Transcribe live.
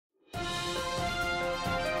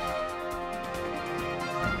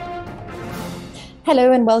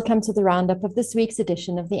Hello and welcome to the roundup of this week's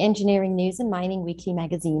edition of the Engineering News and Mining Weekly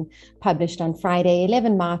magazine, published on Friday,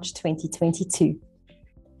 11 March 2022.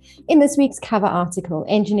 In this week's cover article,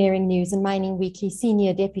 Engineering News and Mining Weekly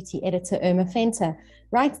Senior Deputy Editor Irma Venter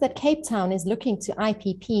writes that Cape Town is looking to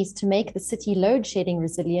IPPs to make the city load shedding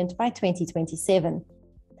resilient by 2027.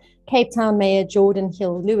 Cape Town Mayor Jordan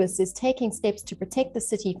Hill Lewis is taking steps to protect the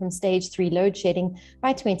city from stage 3 load shedding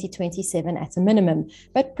by 2027 at a minimum,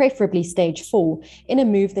 but preferably stage 4, in a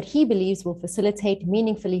move that he believes will facilitate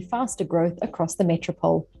meaningfully faster growth across the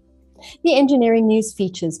metropole. The engineering news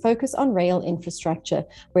features focus on rail infrastructure,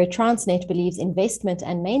 where Transnet believes investment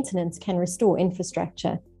and maintenance can restore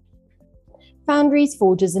infrastructure. Foundries,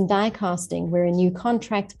 forges, and die casting, where a new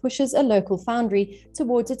contract pushes a local foundry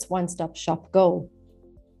towards its one-stop shop goal.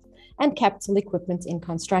 And capital equipment in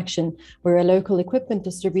construction, where a local equipment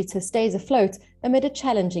distributor stays afloat amid a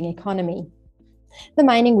challenging economy. The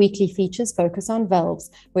Mining Weekly features focus on valves,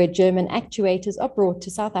 where German actuators are brought to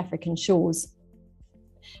South African shores.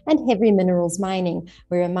 And heavy minerals mining,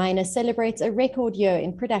 where a miner celebrates a record year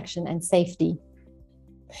in production and safety.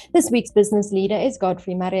 This week's business leader is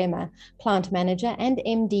Godfrey Marema, plant manager and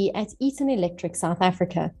MD at Eaton Electric South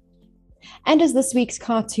Africa. And as this week's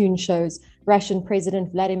cartoon shows, Russian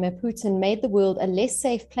President Vladimir Putin made the world a less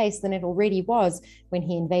safe place than it already was when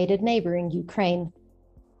he invaded neighboring Ukraine.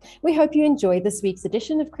 We hope you enjoyed this week's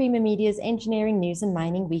edition of Creamer Media's Engineering News and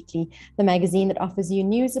Mining Weekly, the magazine that offers you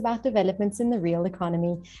news about developments in the real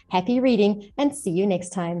economy. Happy reading and see you next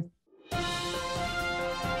time.